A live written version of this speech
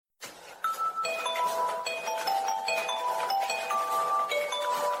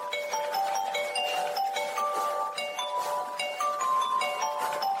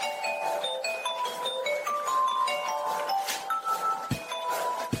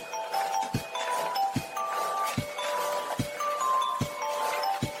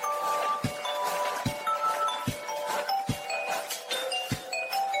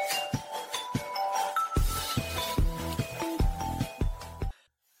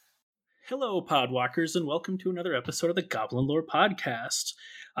Hello, Podwalkers, and welcome to another episode of the Goblin Lore Podcast.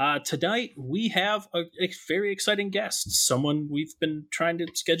 Tonight, we have a very exciting guest, someone we've been trying to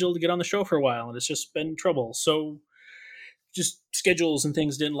schedule to get on the show for a while, and it's just been trouble. So, just schedules and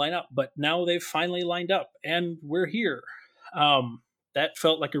things didn't line up, but now they've finally lined up, and we're here. That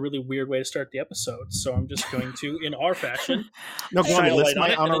felt like a really weird way to start the episode, so I'm just going to, in our fashion, No, go on, shine a list light on my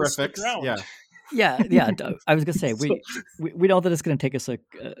it and then honorifics. stick around. Yeah. I was gonna say So- we know that it's gonna take us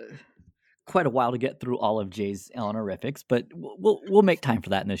quite a while to get through all of Jay's honorifics, but we'll make time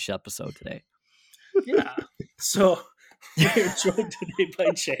for that in this episode today. Yeah. So we're joined today by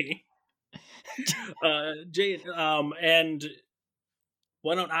Jay. Jay, and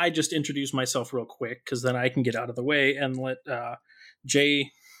why don't I just introduce myself real quick, because then I can get out of the way and let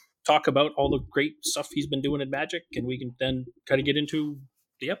Jay talk about all the great stuff he's been doing in Magic, and we can then kind of get into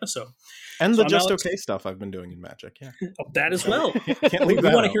the episode. And So the I'm just Alex. okay stuff I've been doing in Magic. Yeah. Oh, that as well. Can't We leave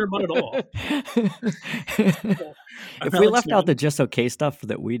that want to out. hear about it all. If we left out the just okay stuff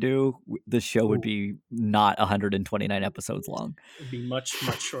that we do, this show would be not 129 episodes long. It'd be much,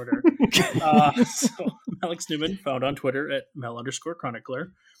 much shorter. So I'm Alex Newman, found on Twitter at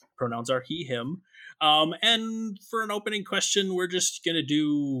Mel_Chronicler. Pronouns are he, him. And for an opening question, we're just going to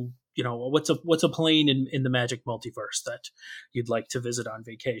do, what's a plane in the Magic multiverse that you'd like to visit on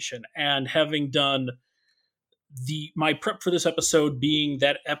vacation? And having done my prep for this episode being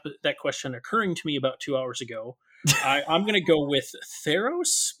that question occurring to me about 2 hours ago, I'm going to go with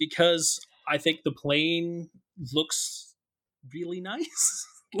Theros, because I think the plane looks really nice.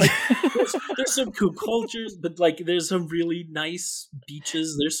 Like there's some cool cultures, but like there's some really nice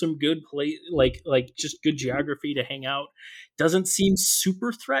beaches. There's some good like just good geography to hang out. Doesn't seem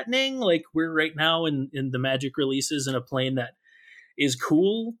super threatening. Like we're right now in the Magic releases in a plane that is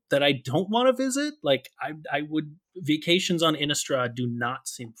cool that I don't want to visit. Like I would vacations on Innistrad do not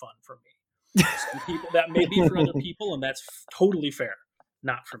seem fun for me. Some people that may be for other people, and that's totally fair.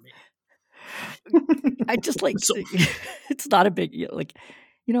 Not for me. I just like So- it's not a big like.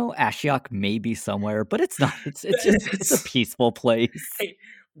 Ashiok may be somewhere, but it's not. It's a peaceful place. Hey,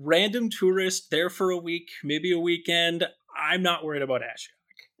 random tourist there for a week, maybe a weekend. I'm not worried about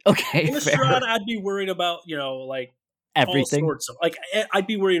Ashiok. Okay, Innistrad, fair. I'd be worried about, like Everything. all sorts of I'd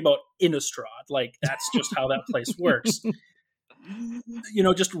be worried about Innistrad. Like that's just how that place works.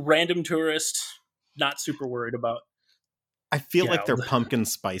 Just random tourist, not super worried about. I feel Yeah. like their pumpkin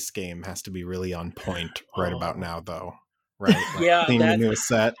spice game has to be really on point right about Oh. now, though. Right? Like, Yeah, theme the that- newest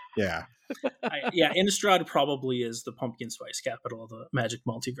set. Yeah. Innistrad probably is the pumpkin spice capital of the Magic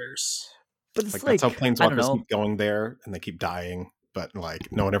multiverse. But it's Like, like, that's how I don't planeswalkers know. keep going there and they keep dying, but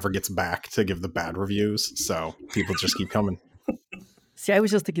like no one ever gets back to give the bad reviews. So people just keep coming. See, I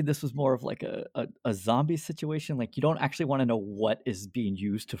was just thinking this was more of like a zombie situation. Like you don't actually want to know what is being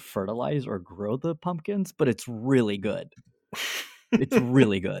used to fertilize or grow the pumpkins, but it's really good. It's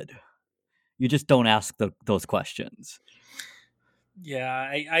really good. You just don't ask those questions. Yeah,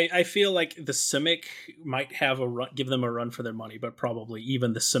 I feel like the Simic might have give them a run for their money, but probably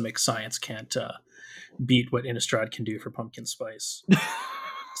even the Simic science can't beat what Innistrad can do for pumpkin spice.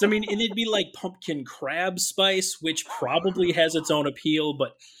 So, I mean, it'd be like pumpkin crab spice, which probably has its own appeal,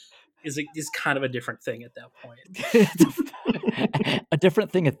 but is kind of a different thing at that point. A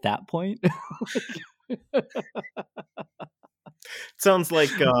different thing at that point. Sounds like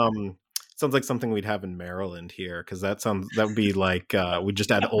something we'd have in Maryland here, because that would be like we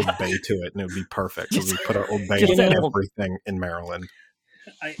just add Old Bay to it and it would be perfect. So we put our Old Bay Just in add everything in Maryland.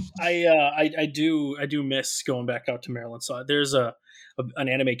 I do miss going back out to Maryland. So there's an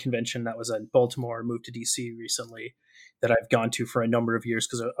anime convention that was in Baltimore, moved to DC recently, that I've gone to for a number of years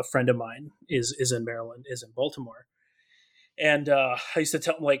because a friend of mine is in Maryland, is in Baltimore. And I used to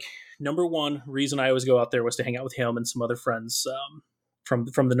tell him, like, number one reason I always go out there was to hang out with him and some other friends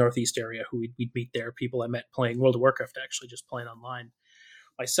from the Northeast area who we'd meet there, people I met playing World of Warcraft, actually, just playing online.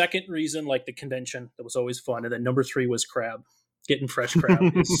 My second reason, like the convention, that was always fun. And then number three was crab. Getting fresh crab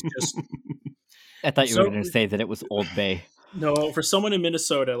is just... I thought you So- were going to say that it was Old Bay. No, for someone in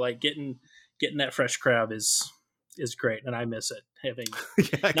Minnesota, like getting that fresh crab is great, and I miss it. Having Yeah,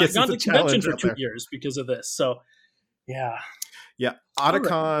 I not guess gone to it's a convention challenge for out 2 there. years because of this. So, yeah. Yeah,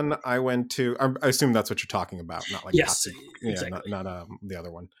 Otacon. I went to. I assume that's what you're talking about, not like Yes, Yahtzee. Yeah, exactly. not the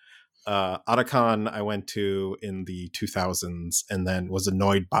other one. Otacon I went to in the 2000s and then was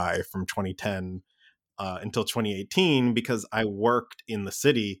annoyed by from 2010 until 2018 because I worked in the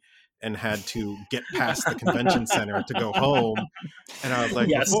city and had to get past the convention center to go home. And I was like,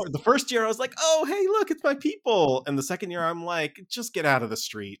 Yes. the first year I was like, oh, hey, look, it's my people. And the second year I'm like, just get out of the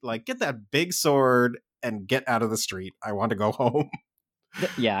street. Like, get that big sword and get out of the street. I want to go home.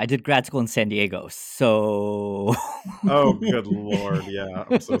 Yeah, I did grad school in San Diego, so. Oh, good Lord. Yeah,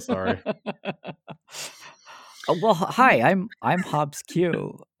 I'm so sorry. Well, hi, I'm Hobbs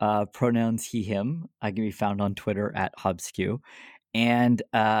Q. Pronouns he, him. I can be found on Twitter at Hobbs Q. And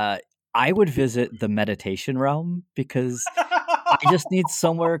I would visit the meditation realm because I just need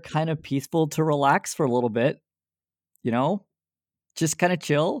somewhere kind of peaceful to relax for a little bit, just kind of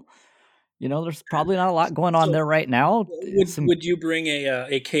chill. There's probably not a lot going on So, there right now. Would you bring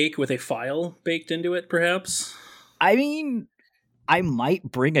a cake with a file baked into it, perhaps? I mean, I might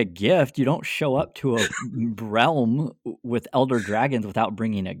bring a gift. You don't show up to a realm with elder dragons without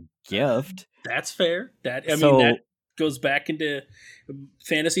bringing a gift. That's fair. That goes back into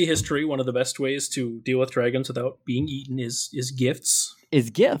fantasy history. One of the best ways to deal with dragons without being eaten is gifts.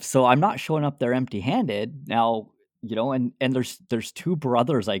 So I'm not showing up there empty-handed now. And there's two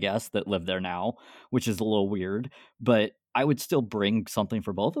brothers, I guess, that live there now, which is a little weird, but I would still bring something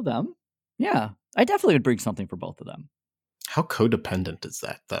for both of them. Yeah, I definitely would bring something for both of them. How codependent is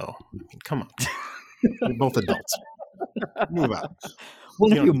that, though? I mean, come on. You're both adults. Move out.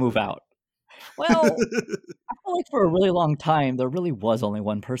 Well, if you move out. Well, I feel like for a really long time, there really was only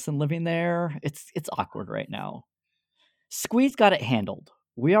one person living there. It's awkward right now. Squeeze got it handled.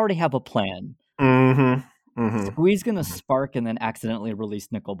 We already have a plan. Mm-hmm. Mm-hmm. Squeeze gonna spark and then accidentally release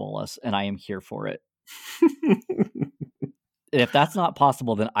Nicol Bolas, and I am here for it. If that's not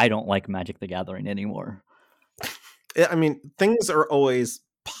possible, then I don't like Magic the Gathering anymore. I mean, things are always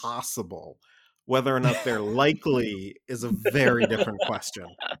possible. Whether or not they're likely is a very different question.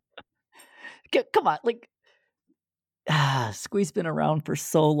 Come on, Squeeze been around for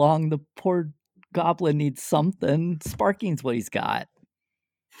so long. The poor goblin needs something. Sparking's what he's got.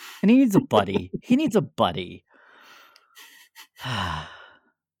 And he needs a buddy.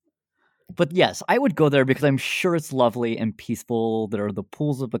 But yes, I would go there because I'm sure it's lovely and peaceful. There are the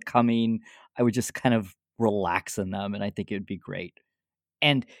pools of becoming. I would just kind of relax in them, and I think it would be great.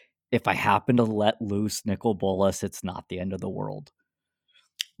 And if I happen to let loose Nicol Bolas, it's not the end of the world.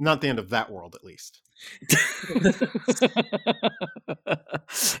 Not the end of that world, at least.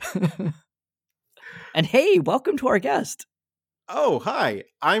 And hey, welcome to our guest. Oh, hi.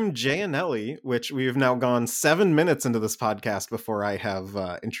 I'm Jay Anelli, which we've now gone 7 minutes into this podcast before I have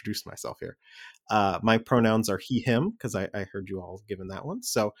introduced myself here. My pronouns are he, him, because I heard you all given that one.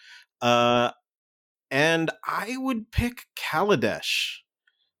 So, and I would pick Kaladesh.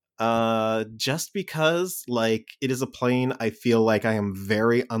 Just because, it is a plane I feel like I am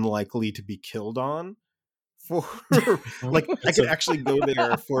very unlikely to be killed on. I could actually go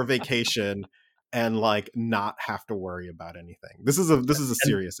there for vacation and not have to worry about anything. This is a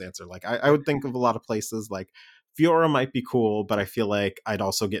serious answer. I would think of a lot of places. Fiora might be cool, but I feel like I'd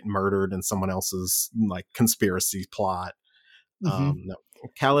also get murdered in someone else's conspiracy plot. Mm-hmm. No.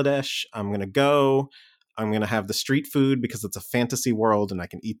 Kaladesh, I'm gonna go. I'm going to have the street food because it's a fantasy world and I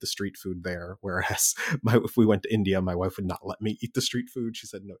can eat the street food there. Whereas if we went to India, my wife would not let me eat the street food. She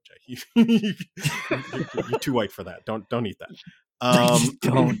said, no, Jay, you're too white for that. Don't eat that.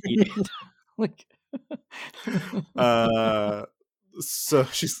 Don't eat it. So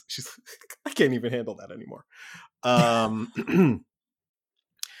she's I can't even handle that anymore. And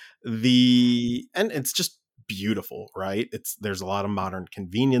it's just beautiful, right? There's a lot of modern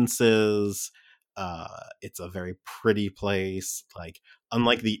conveniences. It's a very pretty place.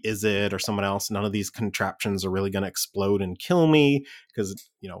 Unlike the Izzet or someone else, none of these contraptions are really going to explode and kill me because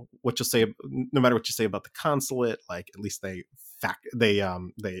what you'll say, no matter what you say about the consulate, at least they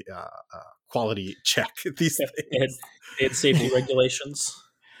quality check these things. They had safety regulations.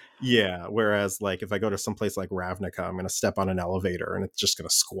 Yeah, whereas if I go to some place like Ravnica, I'm going to step on an elevator and it's just going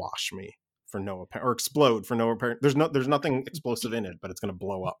to squash me for no apparent, or explode for no apparent. There's nothing explosive in it, but it's going to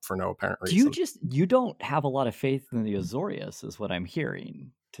blow up for no apparent reason. You don't have a lot of faith in the Azorius, is what I'm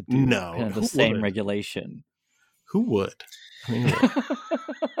hearing, to do kind of the same would? Regulation. Who would? I mean,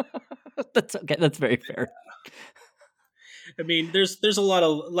 that's okay. That's very fair. I mean, there's a lot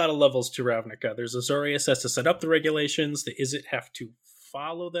of levels to Ravnica. There's Azorius has to set up the regulations. The Izzet have to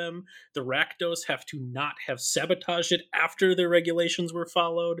follow them. The Rakdos have to not have sabotaged it after the regulations were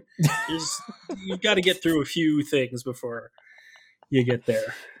followed. You've got to get through a few things before you get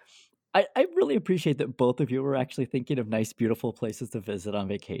there. I really appreciate that both of you were actually thinking of nice, beautiful places to visit on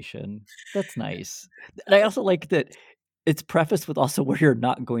vacation. That's nice. And I also like that it's prefaced with also where you're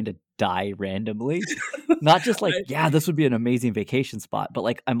not going to die randomly. Not just this would be an amazing vacation spot,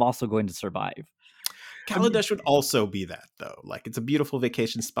 but I'm also going to survive. Kaladesh would also be that, though. It's a beautiful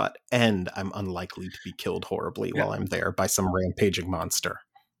vacation spot, and I'm unlikely to be killed horribly while I'm there by some rampaging monster.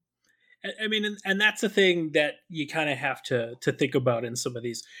 I mean, and that's a thing that you kind of have to think about in some of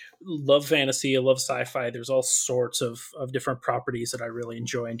these. Love fantasy, I love sci-fi. There's all sorts of different properties that I really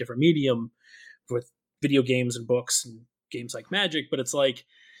enjoy in different medium with video games and books and games like Magic. But it's like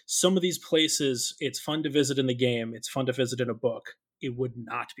some of these places, it's fun to visit in the game. It's fun to visit in a book. It would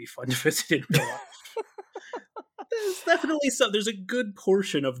not be fun to visit in real life. There's definitely some. There's a good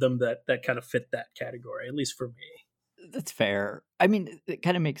portion of them that kind of fit that category, at least for me. That's fair. I mean, it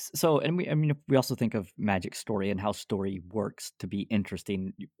kind of makes so, and if we also think of Magic story and how story works to be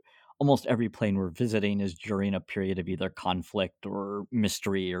interesting. Almost every plane we're visiting is during a period of either conflict or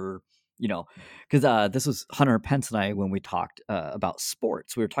mystery, or because this was Hunter Pence and I when we talked about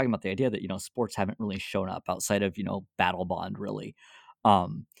sports. We were talking about the idea that sports haven't really shown up outside of Battle Bond, really.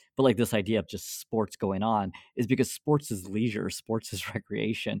 But like this idea of just sports going on is because sports is leisure, sports is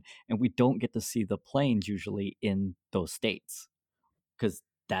recreation, and we don't get to see the planes usually in those states because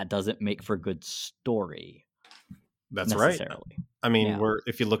that doesn't make for good story. That's right. I mean,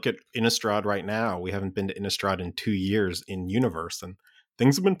 if you look at Innistrad right now, we haven't been to Innistrad in 2 years in universe, and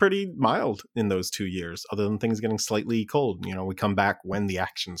things have been pretty mild in those 2 years, other than things getting slightly cold. We come back when the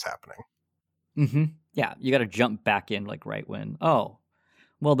action's happening. Mm-hmm. Yeah, you got to jump back in like right when. Oh,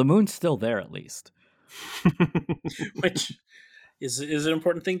 well, the moon's still there at least, which is an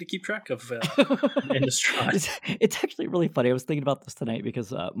important thing to keep track of. Innistrad. It's actually really funny. I was thinking about this tonight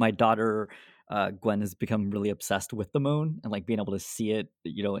because my daughter Gwen has become really obsessed with the moon and like being able to see it.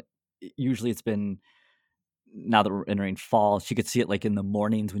 Usually it's been, now that we're entering fall, she could see it like in the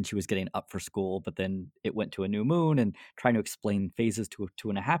mornings when she was getting up for school, but then it went to a new moon and trying to explain phases to a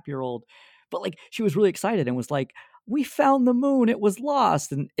 2.5-year-old. But like she was really excited and was like, we found the moon, it was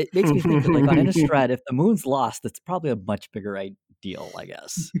lost. And it makes me think that like on Innistrad, if the moon's lost, it's probably a much bigger deal, I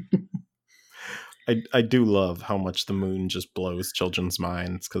guess. I do love how much the moon just blows children's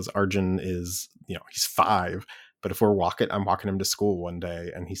minds, because Arjun is, he's 5, but if I'm walking him to school one day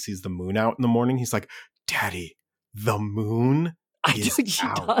and he sees the moon out in the morning, he's like, Daddy, the moon is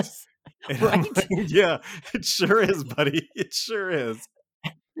out. Does. Right? Like, yeah, it sure is, buddy. It sure is.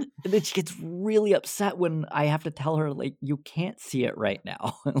 And then she gets really upset when I have to tell her, like, you can't see it right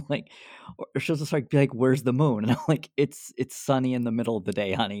now. Like, or she'll just like be like, where's the moon? And I'm like, it's sunny in the middle of the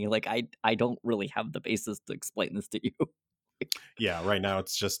day, honey. Like, I don't really have the basis to explain this to you. Yeah, right now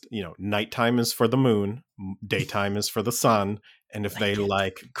it's just, nighttime is for the moon, daytime is for the sun. And if they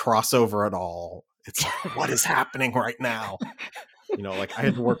like cross over at all, it's like, what is happening right now? Like I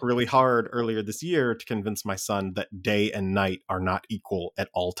had to work really hard earlier this year to convince my son that day and night are not equal at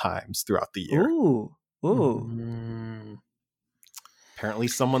all times throughout the year. Ooh. Apparently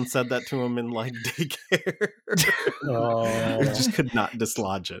someone said that to him in like daycare. I just could not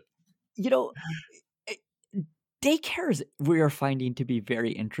dislodge it. Daycares we are finding to be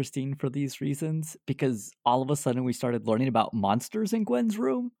very interesting for these reasons, because all of a sudden we started learning about monsters in Gwen's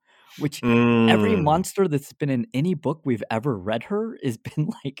room, which every monster that's been in any book we've ever read her has been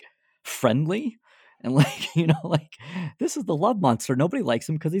like friendly and like, like this is the love monster. Nobody likes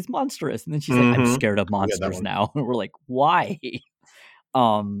him because he's monstrous. And then she's like, I'm scared of monsters now. And we're like, why?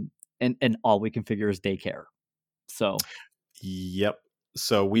 And all we can figure is daycare. So, yep.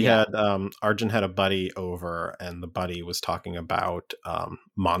 So we had Arjun had a buddy over, and the buddy was talking about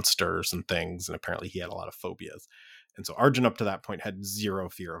monsters and things, and apparently he had a lot of phobias. And so Arjun up to that point had zero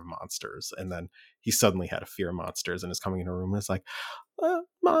fear of monsters, and then he suddenly had a fear of monsters and is coming in a room and is like,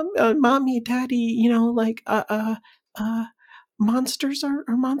 mommy, daddy, monsters are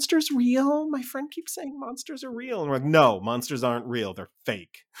monsters real? My friend keeps saying monsters are real. And we're like, no, monsters aren't real, they're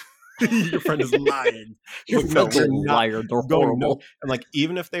fake. Your friend is lying. You're a liar. They're horrible. No. And like,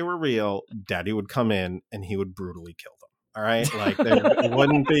 even if they were real, Daddy would come in and he would brutally kill them. All right, like it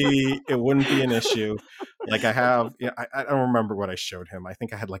wouldn't be an issue. Like I have, I don't remember what I showed him. I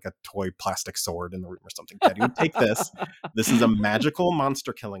think I had like a toy plastic sword in the room or something. Daddy would take this. This is a magical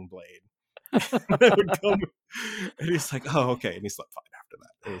monster killing blade. And would come, and he's like, oh, okay, and he slept fine after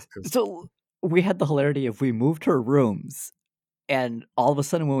that. It was so we had the hilarity of we moved her rooms. And all of a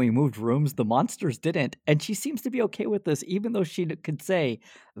sudden, when we moved rooms, the monsters didn't. And she seems to be okay with this, even though she could say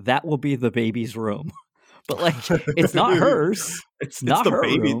that will be the baby's room. But like, it's not hers. It's not the her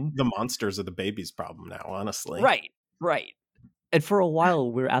baby. room. The monsters are the baby's problem now, honestly. Right. And for a while,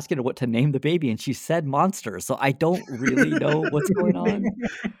 we were asking her what to name the baby, and she said monsters. So I don't really know what's going on.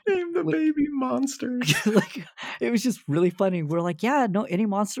 Name the baby monsters. Like, it was just really funny. We're like, yeah, no, any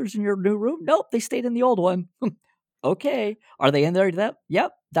monsters in your new room? Nope, they stayed in the old one. okay, are they in there?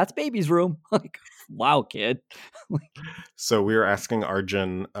 Yep, that's baby's room. Like, wow, kid. So we were asking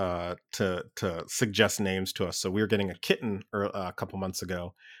Arjun to suggest names to us. So we were getting a kitten a couple months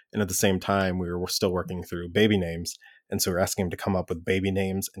ago, and at the same time we were still working through baby names. And so we're asking him to come up with baby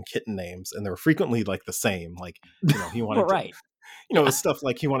names and kitten names, and they were frequently like the same. Like, he wanted Right. stuff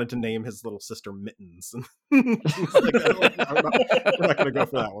like he wanted to name his little sister Mittens and things like that. Like, no, we're not going to go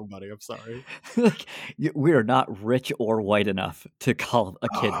for that one, buddy. I'm sorry. Like, we are not rich or white enough to call a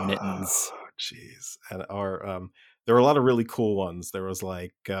kid Mittens. Jeez. And there were a lot of really cool ones. There was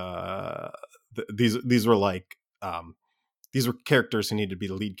like these were like these were characters who needed to be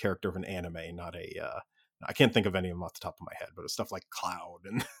the lead character of an anime, not a I can't think of any of them off the top of my head, but it was stuff like Cloud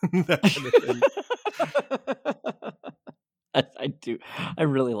and that kind of thing. I do. I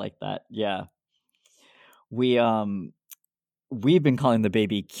really like that. Yeah. We've been calling the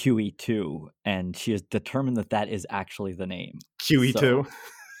baby QE2, and she has determined that is actually the name. QE2. So,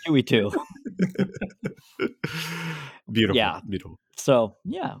 QE2. Beautiful. Yeah. Beautiful. So,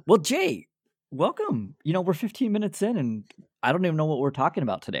 yeah. Well, Jay, welcome. We're 15 minutes in, and I don't even know what we're talking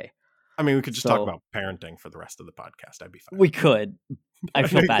about today. I mean, we could just talk about parenting for the rest of the podcast. I'd be fine. We could. I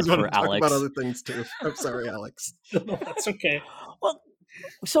feel bad for Alex. Talk about other things too. I'm sorry, Alex. No, that's okay. Well,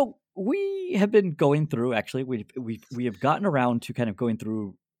 so we have been going through. Actually, we have gotten around to kind of going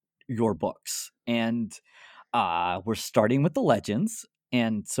through your books, and we're starting with the legends.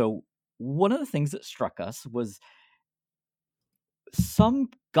 And so one of the things that struck us was some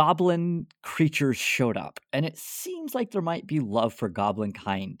goblin creatures showed up, and it seems like there might be love for goblin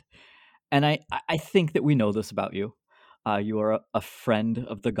kind. And I think that we know this about you. You are a friend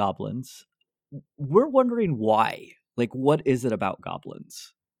of the goblins. We're wondering why. Like, what is it about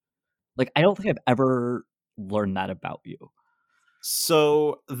goblins? Like, I don't think I've ever learned that about you.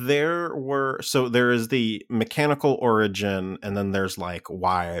 So there is the mechanical origin, and then there's like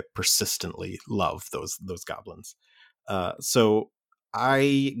why I persistently love those goblins. So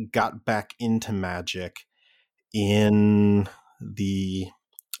I got back into Magic in the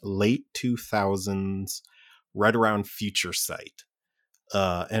late 2000s, right around Future Sight.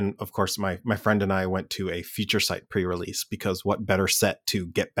 And of course, my friend and I went to a Future Sight pre-release, because what better set to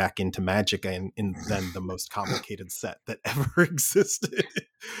get back into Magic in than the most complicated set that ever existed.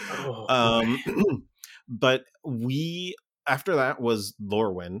 But after that was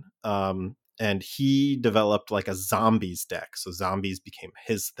Lorwyn, and he developed like a zombies deck. So zombies became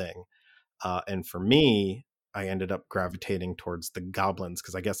his thing. And for me, I ended up gravitating towards the goblins,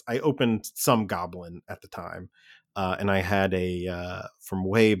 because I guess I opened some goblin at the time. And I had from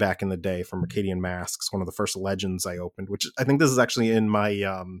way back in the day, from Arcadian Masks, one of the first legends I opened, which I think this is actually in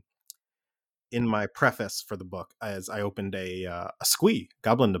my preface for the book, as I opened a Squee,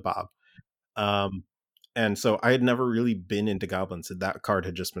 Goblin Nabob. And so I had never really been into goblins. That card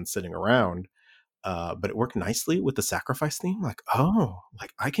had just been sitting around. But it worked nicely with the sacrifice theme. Like,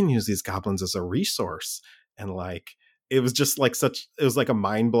 I can use these goblins as a resource. And like, it was just like it was like a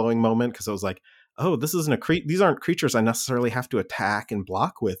mind-blowing moment, because it was like, oh, this isn't these aren't creatures I necessarily have to attack and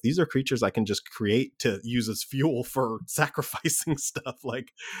block with. These are creatures I can just create to use as fuel for sacrificing stuff.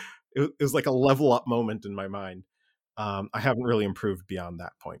 Like, it was like a level up moment in my mind. I haven't really improved beyond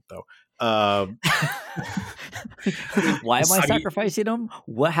that point, though. Why am I sacrificing them?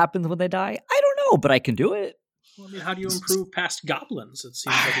 What happens when they die? I don't know, but I can do it. Well, I mean, how do you improve past goblins? It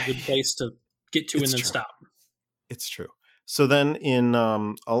seems like a good place to get to and then stop. It's true. So then in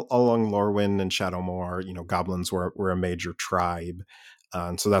along Lorwyn and Shadowmoor, goblins were a major tribe.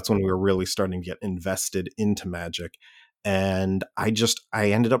 And so that's when we were really starting to get invested into Magic. And I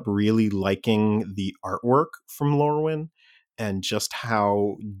ended up really liking the artwork from Lorwyn, and just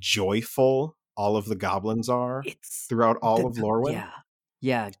how joyful all of the goblins are throughout all of Lorwyn.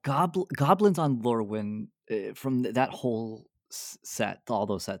 Yeah. Goblins on Lorwyn, from that whole set, all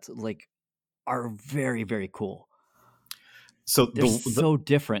those sets, like, are very, very cool. So they're so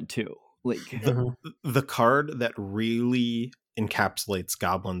different too. Like, the card that really encapsulates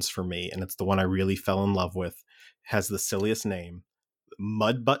goblins for me, and it's the one I really fell in love with, has the silliest name,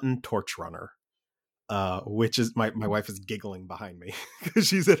 Mudbutton Torch Runner. Which is my wife is giggling behind me because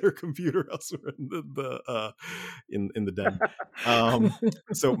she's at her computer elsewhere in the den.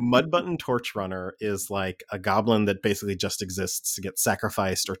 So Mudbutton Torch Runner is like a goblin that basically just exists to get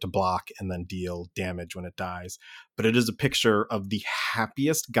sacrificed or to block and then deal damage when it dies. But it is a picture of the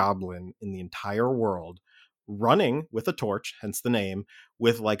happiest goblin in the entire world, running with a torch, hence the name,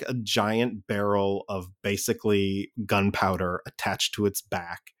 with like a giant barrel of basically gunpowder attached to its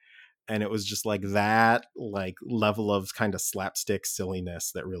back. And it was just like that, like, level of kind of slapstick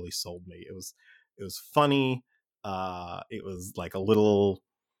silliness that really sold me. It was funny. It was like a little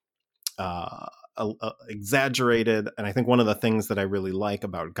exaggerated, and I think one of the things that I really like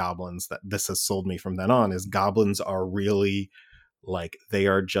about goblins that this has sold me from then on is goblins are really like, they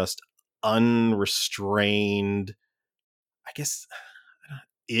are just unrestrained, I guess,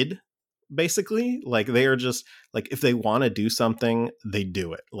 id, basically. Like, they are just like, if they want to do something, they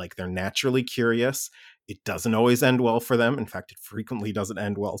do it. Like, they're naturally curious. It doesn't always end well for them. In fact, it frequently doesn't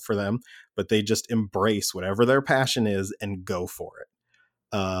end well for them, but they just embrace whatever their passion is and go for it.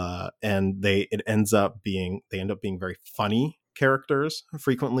 And they end up being very funny characters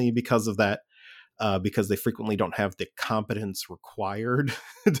frequently because of that, because they frequently don't have the competence required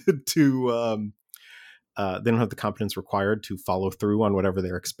to they don't have the competence required to follow through on whatever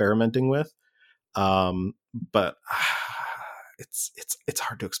they're experimenting with. But it's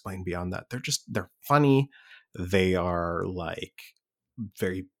hard to explain beyond that. They're funny. They are like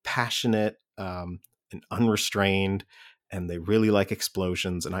very passionate, and unrestrained, and they really like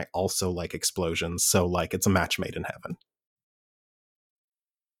explosions, and I also like explosions, so like, it's a match made in heaven.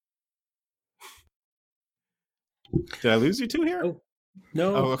 Did I lose you two here? Oh,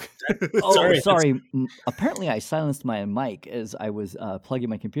 no. Oh, okay. Sorry. Apparently, I silenced my mic as I was plugging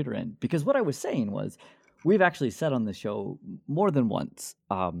my computer in, because what I was saying was, we've actually said on the show more than once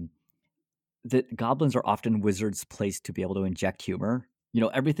that goblins are often wizards' place to be able to inject humor.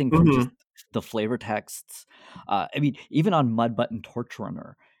 Everything from just the flavor texts. I mean, even on Mudbutton Torch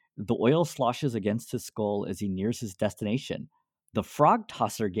Runner, the oil sloshes against his skull as he nears his destination. The frog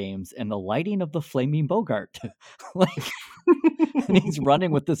tosser games and the lighting of the flaming Bogart. Like, and he's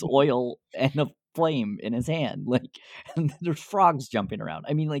running with this oil and a flame in his hand. Like, and there's frogs jumping around.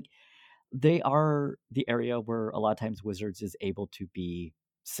 I mean, like, they are the area where a lot of times Wizards is able to be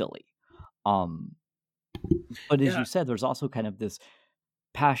silly. But as you said, there's also kind of this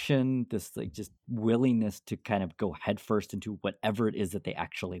passion, this like just willingness to kind of go headfirst into whatever it is that they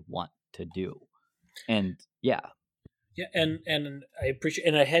actually want to do. And and I appreciate,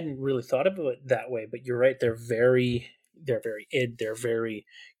 and I hadn't really thought of it that way, but you're right. They're very id. They're very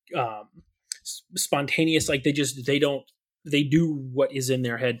spontaneous. Like, they do what is in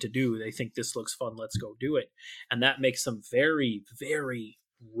their head to do. They think this looks fun, let's go do it, and that makes them very, very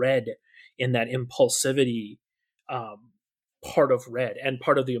red in that impulsivity part of red, and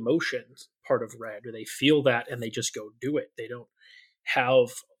part of the emotions part of red, where they feel that and they just go do it. They don't have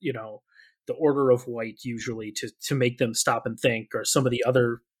the order of white usually to make them stop and think, or some of the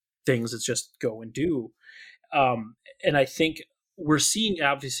other things. It's just go and do. And I think we're seeing,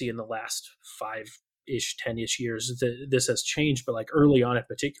 obviously, in the last 5-ish, 10-ish years, this has changed, but like early on in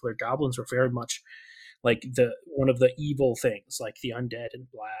particular, goblins were very much like one of the evil things, like the undead and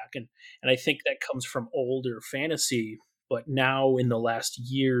black, and I think that comes from older fantasy. But now in the last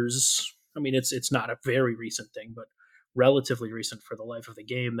years, I mean, it's not a very recent thing, but relatively recent for the life of the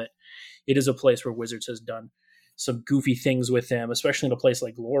game, that it is a place where Wizards has done some goofy things with them, especially in a place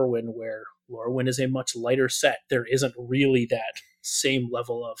like Lorwyn, where Lorwyn is a much lighter set. There isn't really that same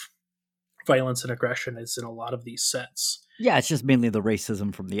level of violence and aggression as in a lot of these sets. Yeah, it's just mainly the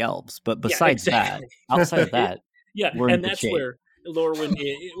racism from the elves. But besides that, outside of that, and that's where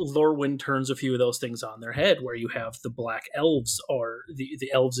Lorwyn turns a few of those things on their head, where you have the black elves, or the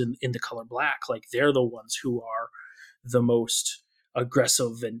elves in the color black. Like, they're the ones who are the most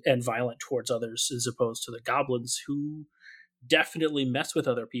aggressive and violent towards others, as opposed to the goblins, who definitely mess with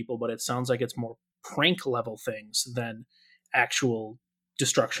other people, but it sounds like it's more prank level things than actual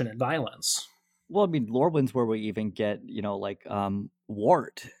destruction and violence. Well, I mean, Lorwyn's where we even get,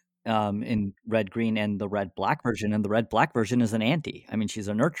 Wart in red green and the red black version, and the red black version is an anti. I mean, she's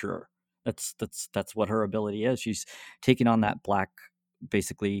a nurturer. That's what her ability is. She's taking on that black,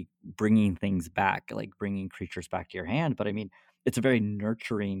 basically bringing things back, like bringing creatures back to your hand. But I mean, it's a very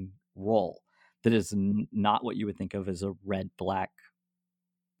nurturing role that is not what you would think of as a red black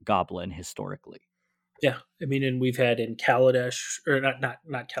goblin historically. Yeah, I mean, and we've had in Kaladesh, or not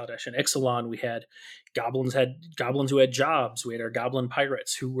Kaladesh, in Ixalan, we had goblins who had jobs. We had our goblin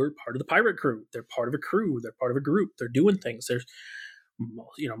pirates who were part of the pirate crew. They're part of a crew. They're part of a group. They're doing things. There's,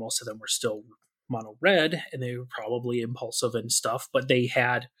 most of them were still mono red, and they were probably impulsive and stuff, but they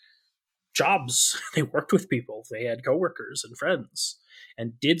had jobs. They worked with people. They had coworkers and friends,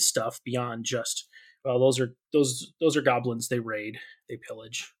 and did stuff beyond just, well, those are goblins. They raid, they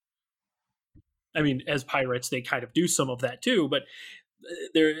pillage. I mean, as pirates, they kind of do some of that too, but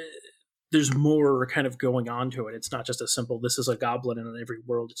there's more kind of going on to it. It's not just a simple, this is a goblin, and in every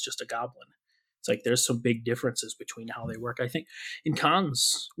world it's just a goblin. It's like there's some big differences between how they work. I think in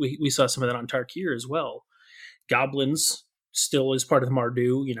Khans, we saw some of that on Tarkir as well. Goblins still is part of the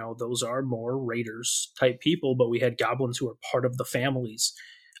Mardu. Those are more raiders type people, but we had goblins who are part of the families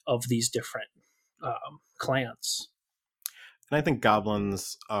of these different clans. And I think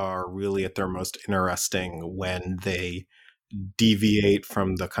goblins are really at their most interesting when they deviate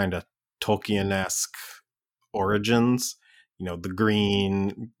from the kind of Tolkien-esque origins. The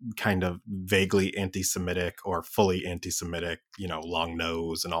green, kind of vaguely anti-Semitic or fully anti-Semitic, long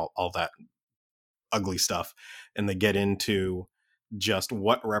nose and all that ugly stuff. And they get into just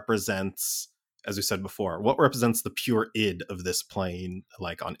what represents, as we said before, what represents the pure id of this plane.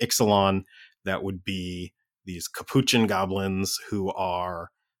 Like on Ixalan, that would be these capuchin goblins who are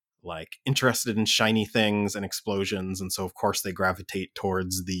like interested in shiny things and explosions, and so of course they gravitate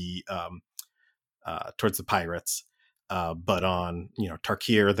towards the pirates. But on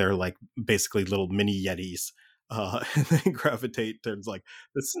Tarkir, they're like basically little mini yetis. And they gravitate towards like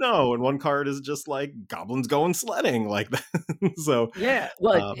the snow, and one card is just like goblins going sledding like that. So yeah,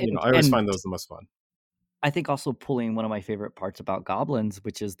 well, I always find those the most fun. I think also pulling one of my favorite parts about goblins,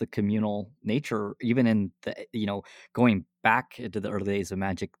 which is the communal nature, even in the, going back into the early days of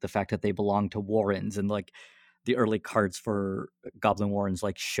Magic, the fact that they belong to warrens, and like the early cards for goblin warrens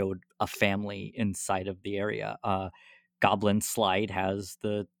like showed a family inside of the area. Goblin Slide has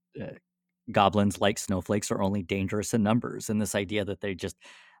the goblins, like snowflakes, are only dangerous in numbers, and this idea that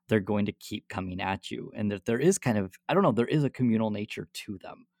they're going to keep coming at you, and that there is kind of, I don't know, there is a communal nature to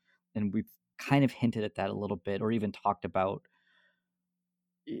them, and we've kind of hinted at that a little bit, or even talked about,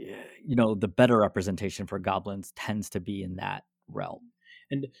 the better representation for goblins tends to be in that realm.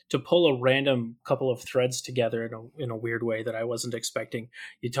 And to pull a random couple of threads together in a weird way that I wasn't expecting,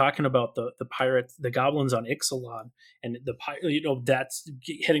 you're talking about the pirates, the goblins on Ixalan, and that's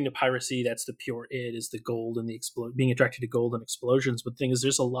heading to piracy. That's the pure id, is the gold and the being attracted to gold and explosions. But the thing is,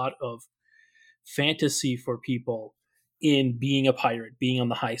 there's a lot of fantasy for people in being a pirate, being on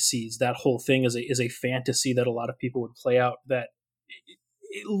the high seas. That whole thing is a fantasy that a lot of people would play out. That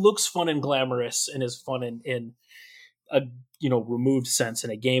it looks fun and glamorous and is fun in a removed sense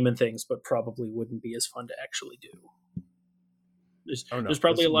in a game and things, but probably wouldn't be as fun to actually do. There's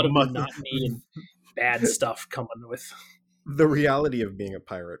probably a lot of monotony and bad stuff coming with. The reality of being a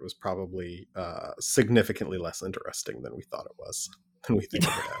pirate was probably significantly less interesting than we thought it was, than we think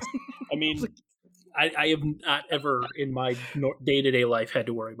of it as. I mean, I have not ever in my day-to-day life had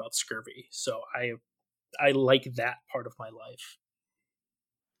to worry about scurvy, so I like that part of my life.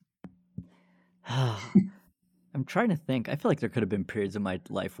 I'm trying to think. I feel like there could have been periods in my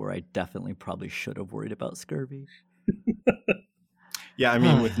life where I definitely probably should have worried about scurvy. Yeah, I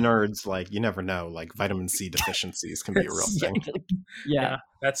mean, with nerds, like, you never know. Like, vitamin C deficiencies can be a real thing. Yeah,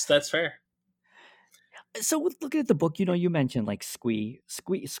 that's fair. So looking at the book, you mentioned like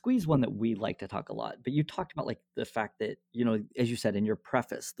Squee's one that we like to talk a lot, but you talked about like the fact that, as you said in your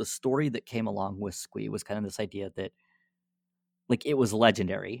preface, the story that came along with Squee was kind of this idea that like it was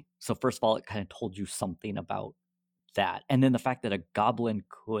legendary. So first of all, it kind of told you something about that. And then the fact that a goblin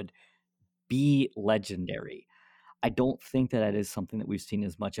could be legendary. I don't think that is something that we've seen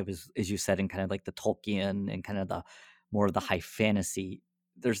as much of as you said in kind of like the Tolkien and kind of the more of the high fantasy.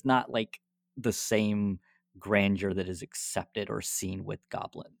 There's not like the same grandeur that is accepted or seen with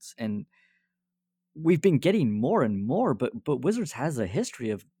goblins. And we've been getting more and more, but Wizards has a history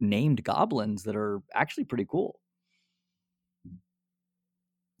of named goblins that are actually pretty cool.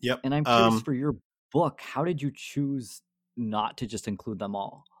 Yep. And I'm curious for your book, how did you choose not to just include them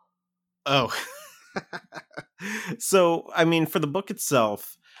all? Oh, so, I mean, for the book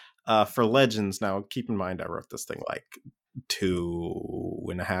itself, for Legends, now keep in mind, I wrote this thing like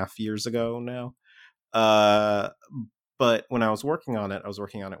 2.5 years ago now. But when I was working on it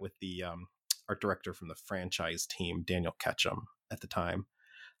with the art director from the franchise team, Daniel Ketchum, at the time.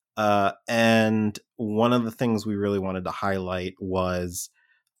 And one of the things we really wanted to highlight was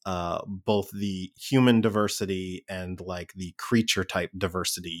both the human diversity and like the creature type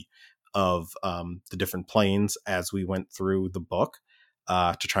diversity of the different planes as we went through the book,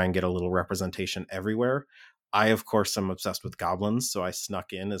 to try and get a little representation everywhere. I, of course, am obsessed with goblins, so I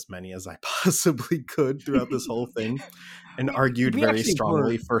snuck in as many as I possibly could throughout this whole thing, and argued very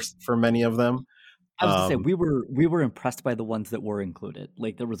strongly for many of them. I was going to say, we were impressed by the ones that were included.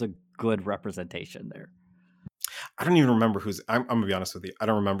 Like, there was a good representation there. I don't even remember I'm going to be honest with you. I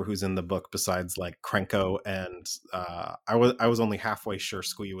don't remember who's in the book besides like Krenko, and I was only halfway sure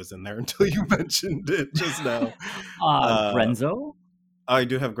Squee was in there until you mentioned it just now. Grenzo? I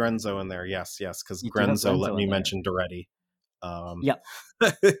do have Grenzo in there. Yes, because Grenzo let me mention Duretti. Yep.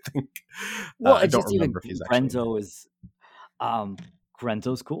 I think. Well, I don't remember if he's Grenzo is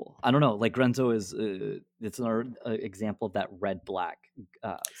Grenzo's cool. I don't know. Like Grenzo is it's another example of that red black.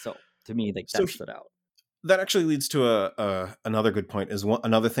 So to me, like So that stood out. that actually leads to another good point. Is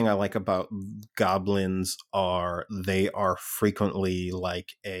another thing I like about goblins are they are frequently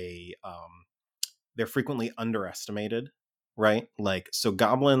like they're frequently underestimated, right? Like, so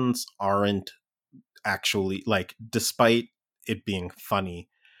goblins aren't actually, like, despite it being funny,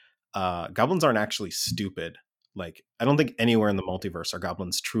 goblins aren't actually stupid. Like, I don't think anywhere in the multiverse are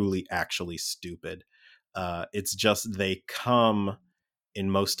goblins truly actually stupid. It's just they come in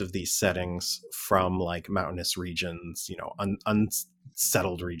most of these settings from like mountainous regions, you know,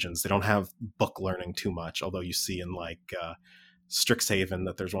 unsettled regions. They don't have book learning too much, although you see in like Strixhaven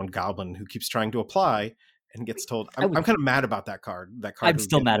that there's one goblin who keeps trying to apply and gets told. I'm kind of mad about that card. That card I'm who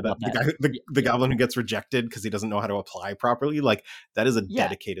still gets, mad about the that. guy, the goblin who gets rejected because he doesn't know how to apply properly. Like, that is a Yeah.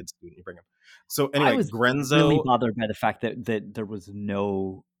 dedicated student you bring him. So I anyway, was Grenzo, really bothered by the fact that there was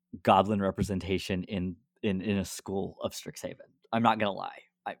no goblin representation in a school of Strixhaven. I'm not gonna lie.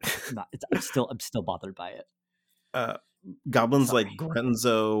 I'm still bothered by it. goblins Sorry. like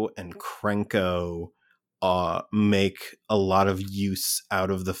Grenzo and Krenko make a lot of use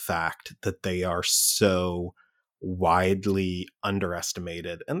out of the fact that they are so widely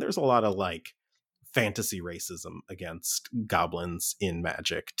underestimated. And there's a lot of like fantasy racism against goblins in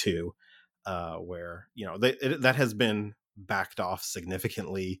Magic too, where, you know, that has been backed off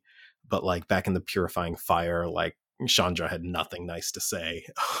significantly. But like back in the Purifying Fire, like Chandra had nothing nice to say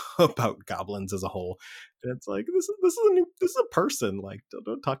about goblins as a whole. And it's like, this is a person. Like,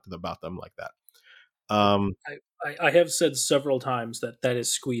 don't talk to them about them like that. I have said several times that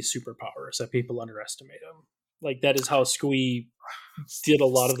is Squee's superpower, is that people underestimate him. Like, that is how Squee did a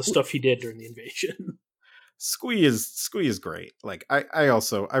lot of the stuff he did during the invasion. Squee is great. Like,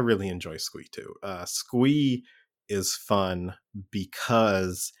 I really enjoy Squee too. Squee is fun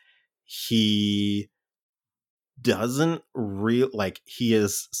because he doesn't like, he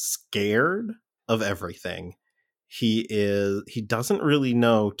is scared of everything. He doesn't really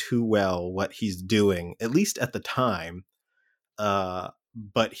know too well what he's doing, at least at the time.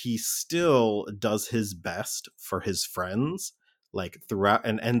 But he still does his best for his friends, like throughout,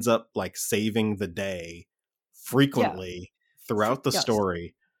 and ends up like saving the day frequently throughout the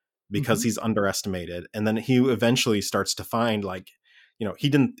story because he's underestimated. And then he eventually starts to find, like, you know, he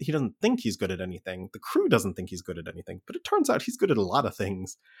doesn't think he's good at anything. The crew doesn't think he's good at anything, but it turns out he's good at a lot of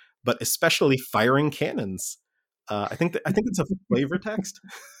things, but especially firing cannons. I think it's a flavor text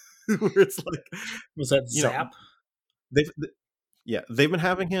where it's like, was that Zap? They've been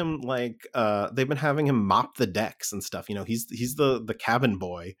having him like they've been having him mop the decks and stuff. You know, he's the cabin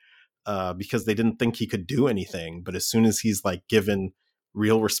boy because they didn't think he could do anything, but as soon as he's like given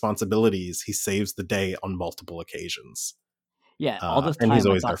real responsibilities, he saves the day on multiple occasions. Yeah, all this time, and he's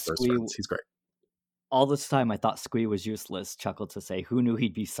always their first friends. He's great. All this time I thought Squee was useless. Chuckle to say, who knew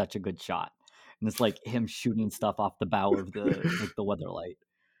he'd be such a good shot? And it's like him shooting stuff off the bow of the like the Weatherlight.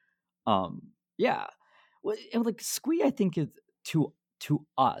 Yeah, and like Squee, I think is to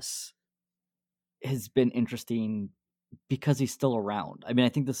us has been interesting because he's still around. I mean, I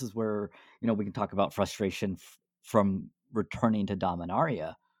think this is where, you know, we can talk about frustration from returning to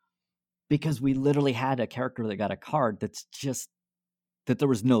Dominaria, because we literally had a character that got a card that's just that there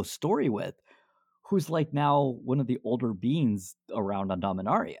was no story with, who's like now one of the older beings around on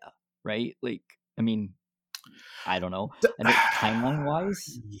Dominaria, right? Like, I mean, I don't know. And timeline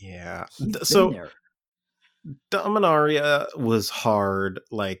wise, yeah. So there. Dominaria was hard.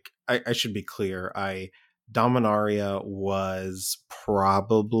 Like, I should be clear. Dominaria was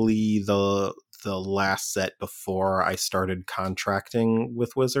probably the last set before I started contracting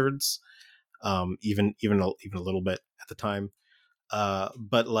with Wizards. Even a little bit at the time.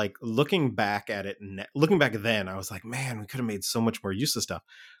 But like looking back then, I was like, man, we could have made so much more use of stuff.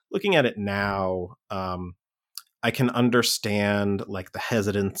 Looking at it now, I can understand like the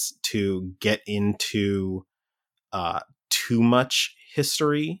hesitance to get into too much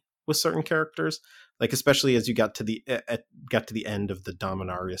history with certain characters, like especially as you got to the end of the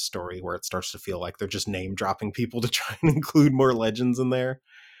Dominaria story, where it starts to feel like they're just name dropping people to try and include more legends in there.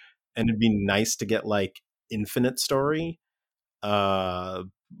 And it'd be nice to get like infinite story, but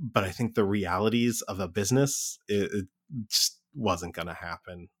I think the realities of a business, it just wasn't going to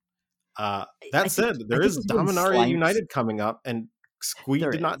happen. That said, there is Dominaria United coming up, and Squee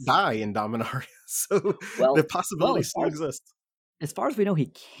did not die in Dominaria, so the possibility still exists. As far as we know,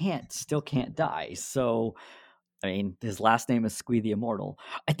 he still can't die. So, I mean, his last name is Squee the Immortal.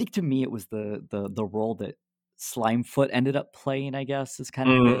 I think to me, it was the role that Slimefoot ended up playing, I guess, is kind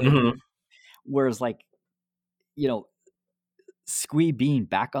of big. Whereas, like, you know, Squee being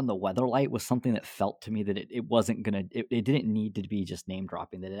back on the Weatherlight was something that felt to me that it wasn't gonna it didn't need to be just name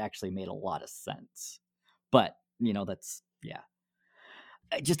dropping, that it actually made a lot of sense. But that's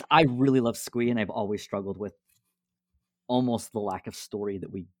I really love Squee, and I've always struggled with almost the lack of story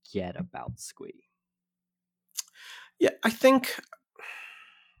that we get about Squee. Yeah, I think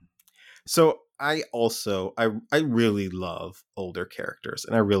so. I really love older characters,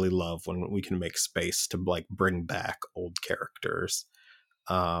 and I really love when we can make space to like bring back old characters.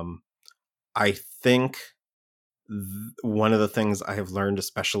 I think one of the things I have learned,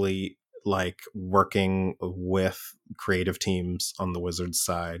 especially like working with creative teams on the Wizards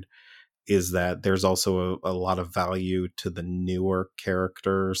side, is that there's also a lot of value to the newer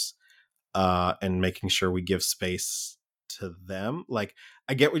characters, and making sure we give space to them. Like,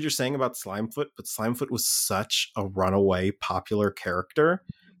 I get what you're saying about Slimefoot, but Slimefoot was such a runaway popular character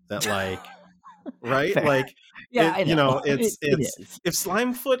that, like, right? Fair. Like, Yeah, I know. it's It is. if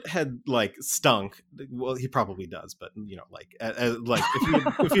Slimefoot had like stunk, well, he probably does, but like, like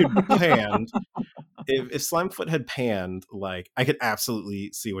if he had panned, if Slimefoot had panned, like, I could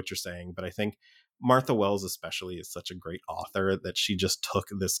absolutely see what you're saying, but I think Martha Wells especially is such a great author that she just took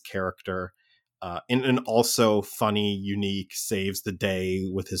this character in an also funny, unique, saves the day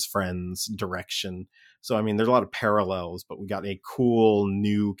with his friends direction. So I mean, there's a lot of parallels, but we got a cool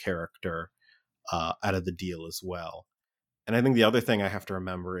new character out of the deal as well. And I think the other thing I have to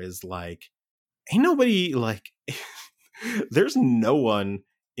remember is, like, ain't nobody, like, there's no one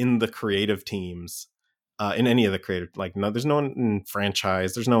in the creative teams, in any of the creative, like, no, there's no one in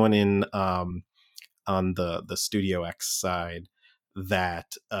franchise, there's no one in on the Studio X side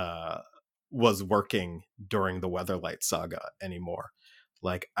that was working during the Weatherlight saga anymore.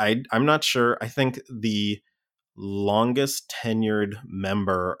 Like, I'm not sure. I think the longest tenured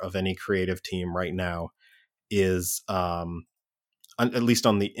member of any creative team right now is at least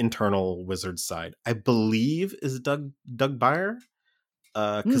on the internal Wizards side, I believe, is Doug Beyer,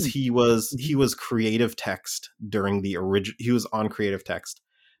 because he was creative text during the original. He was on creative text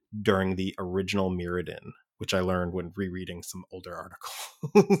during the original Mirrodin, which I learned when rereading some older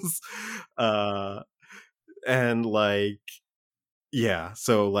articles. And like, yeah,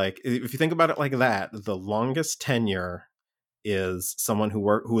 so like, if you think about it like that, the longest tenure is someone who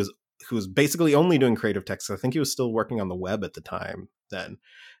was basically only doing creative text. I think he was still working on the web at the time then.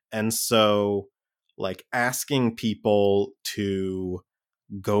 And so, like, asking people to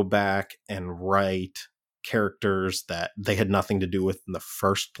go back and write characters that they had nothing to do with in the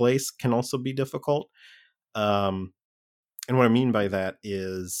first place can also be difficult. And what I mean by that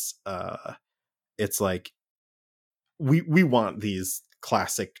is, it's like, we want these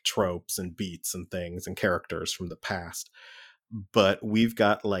classic tropes and beats and things and characters from the past, but we've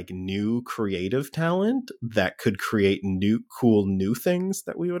got like new creative talent that could create cool new things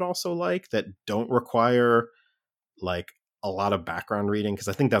that we would also like, that don't require like a lot of background reading. Because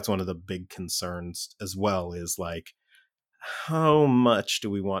I think that's one of the big concerns as well, is like, how much do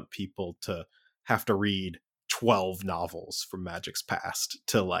we want people to have to read 12 novels from Magic's past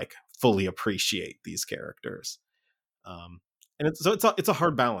to like fully appreciate these characters? And it's a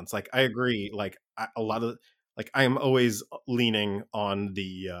hard balance. Like, I agree. Like, a lot of, like, I am always leaning on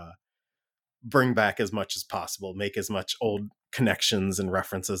the bring back as much as possible, make as much old connections and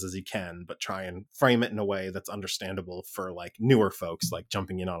references as you can, but try and frame it in a way that's understandable for like newer folks, like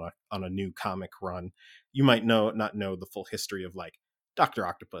jumping in on a new comic run. You might not know the full history of like Dr.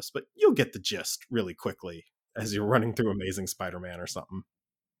 Octopus, but you'll get the gist really quickly as you're running through Amazing Spider-Man or something.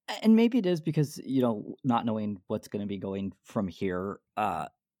 And maybe it is because, not knowing what's going to be going from here,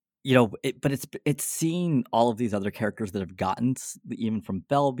 but it's seeing all of these other characters that have gotten, even from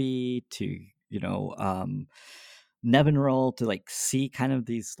Belby to, Nevinyrral, to like see kind of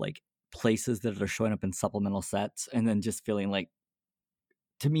these like places that are showing up in supplemental sets, and then just feeling like,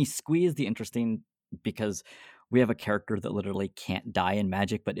 to me, Squee is the interesting, because we have a character that literally can't die in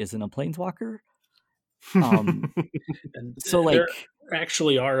Magic but isn't a planeswalker. And so like, there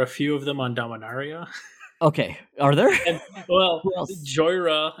actually are a few of them on Dominaria. Okay, are there? And, well,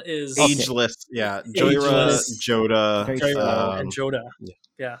 Joyra is ageless. Yeah, Joyra, Joda, and Joda.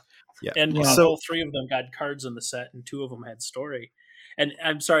 Yeah. And so all three of them got cards in the set, and two of them had story. And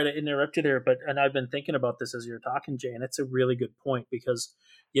I'm sorry to interrupt you there, and I've been thinking about this as you're talking, Jay, and it's a really good point, because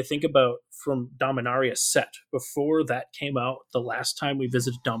you think about from Dominaria set, before that came out, the last time we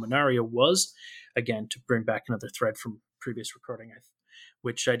visited Dominaria was, again, to bring back another thread from previous recording,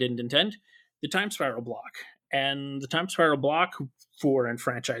 which I didn't intend, the Time Spiral block. And the Time Spiral block for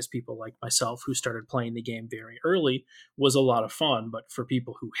enfranchised people like myself who started playing the game very early was a lot of fun. But for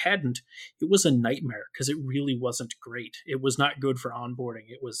people who hadn't, it was a nightmare because it really wasn't great. It was not good for onboarding.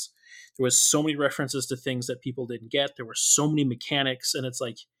 There was so many references to things that people didn't get. There were so many mechanics, and it's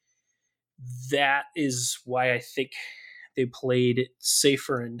like that is why I think they played it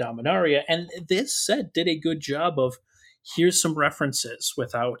safer in Dominaria. And this set did a good job of here's some references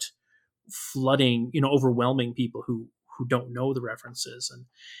without flooding, overwhelming people who don't know the references, and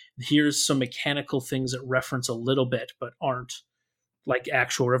here's some mechanical things that reference a little bit but aren't like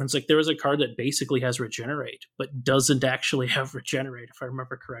actual reference. Like there was a card that basically has regenerate but doesn't actually have regenerate, if I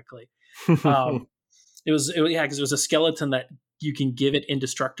remember correctly. Yeah, because it was a skeleton that you can give it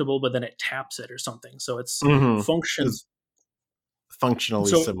indestructible, but then it taps it or something. So it's functions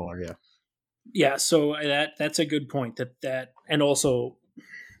functionally similar. Yeah. So that's a good point. That and also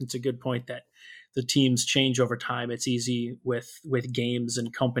it's a good point that the teams change over time. It's easy with games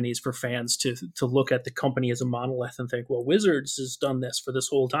and companies for fans to look at the company as a monolith and think, well, Wizards has done this for this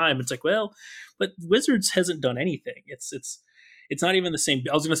whole time. It's like, well, but Wizards hasn't done anything. It's not even the same.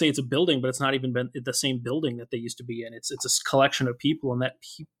 I was going to say it's a building, but it's not even been the same building that they used to be in. It's a collection of people, and that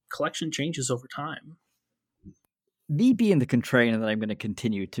collection changes over time. Me being the contrarian that I'm going to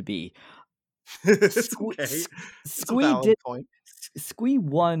continue to be. Squee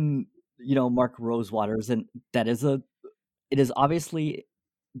won, Mark Rosewaters, and it is obviously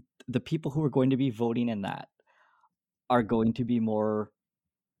the people who are going to be voting in that are going to be more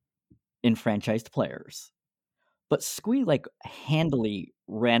enfranchised players. But Squee handily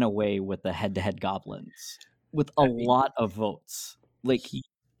ran away with the head-to-head goblins with a lot of votes.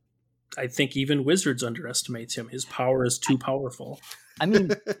 I think even Wizards underestimates him. His power is too powerful. I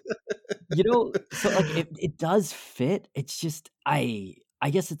mean, so it does fit. It's just I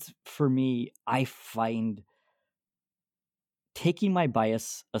guess it's for me. I find taking my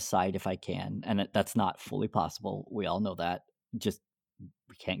bias aside if I can, and that's not fully possible. We all know that. Just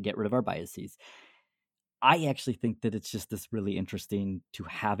we can't get rid of our biases. I actually think that it's just this really interesting to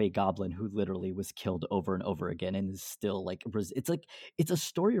have a goblin who literally was killed over and over again and is still it's a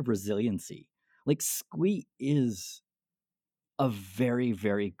story of resiliency. Squee is a very,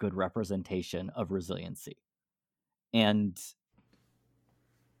 very good representation of resiliency. And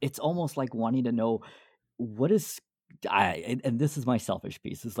it's almost like wanting to know and this is my selfish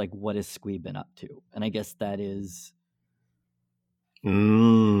piece, is what has Squee been up to? And I guess that is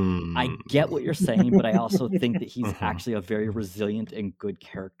I get what you're saying, but I also think that he's actually a very resilient and good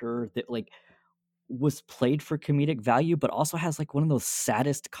character that was played for comedic value, but also has one of those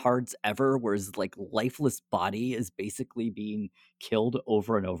saddest cards ever, where his lifeless body is basically being killed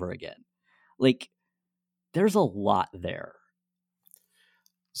over and over again. There's a lot there.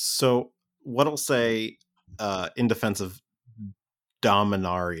 So what I'll say in defense of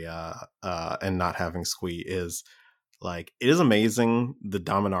Dominaria and not having Squee is it is amazing the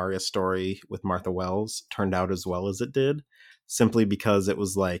Dominaria story with Martha Wells turned out as well as it did, simply because it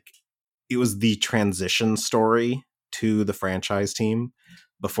was the transition story to the franchise team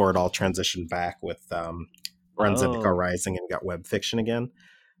before it all transitioned back with Ren Zendikar Rising and got web fiction again.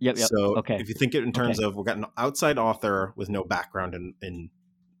 Yep. So okay. If you think it in terms of, we've got an outside author with no background in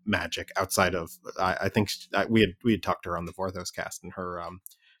magic outside of, I think we had talked to her on the Vorthos cast, and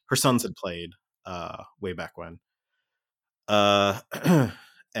her sons had played way back when.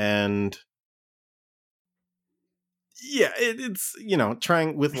 And yeah, it's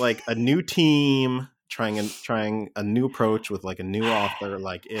trying with a new team, trying a new approach with a new author.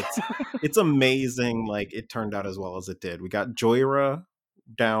 It's amazing. It turned out as well as it did. We got Joyra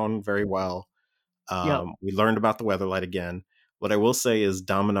down very well. We learned about the Weatherlight again. What I will say is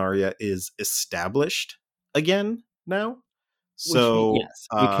Dominaria is established again now. So we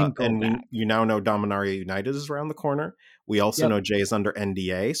can go back. You now know Dominaria United is around the corner. We also know Jay is under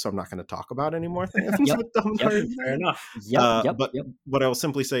NDA, so I'm not going to talk about any more things with Dominaria. Fair enough. But what I will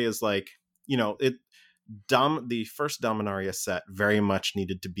simply say is the first Dominaria set very much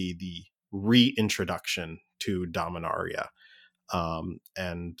needed to be the reintroduction to Dominaria.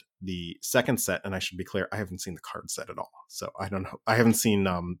 And the second set, and I should be clear, I haven't seen the card set at all, so I don't know. I haven't seen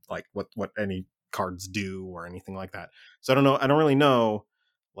what any cards do or anything like that, so I don't know. I don't really know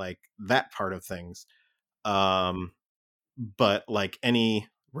that part of things. But any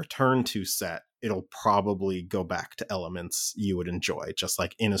return to set, it'll probably go back to elements you would enjoy, just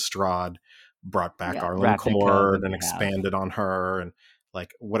like Innistrad brought back Arlinn Kord and expanded on her. And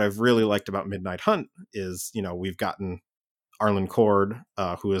what I've really liked about Midnight Hunt is we've gotten Arlinn Kord,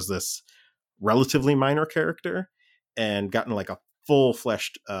 who is this relatively minor character, and gotten a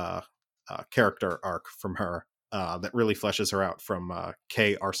full-fleshed character arc from her that really fleshes her out from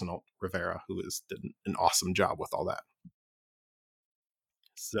Kay Arsenal Rivera, who did an awesome job with all that.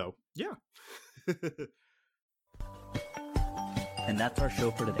 So, yeah. And that's our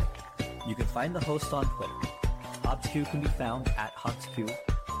show for today. You can find the host on Twitter. HobbsQ can be found at HobbsQ,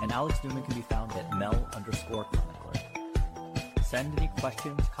 and Alex Newman can be found at Mel_chronicler. Send any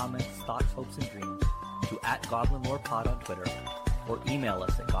questions, comments, thoughts, hopes, and dreams to @GoblinLorePod on Twitter, or email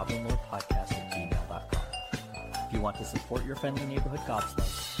us at goblinlorepodcast@gmail.com. If you want to support your friendly neighborhood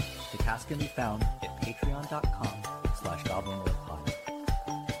gobslugs, the cast can be found at patreon.com/goblinlorepod.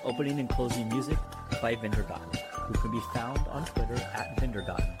 Opening and closing music by Vindergotten, who can be found on Twitter at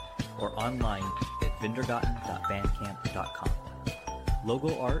Vindergotten or online at vindergotten.bandcamp.com.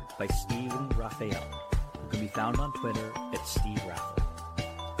 Logo art by Steven Raphael, who can be found on Twitter at Steve Raffle.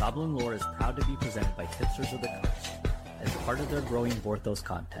 Goblin Lore is proud to be presented by Hipsters of the Coast as part of their growing Vorthos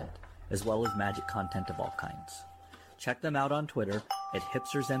content, as well as magic content of all kinds. Check them out on Twitter at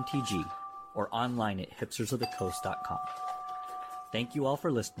HipstersMTG or online at hipstersofthecoast.com. Thank you all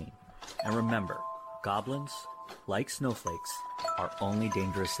for listening, and remember, goblins, like snowflakes, are only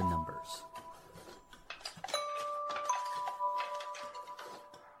dangerous in numbers.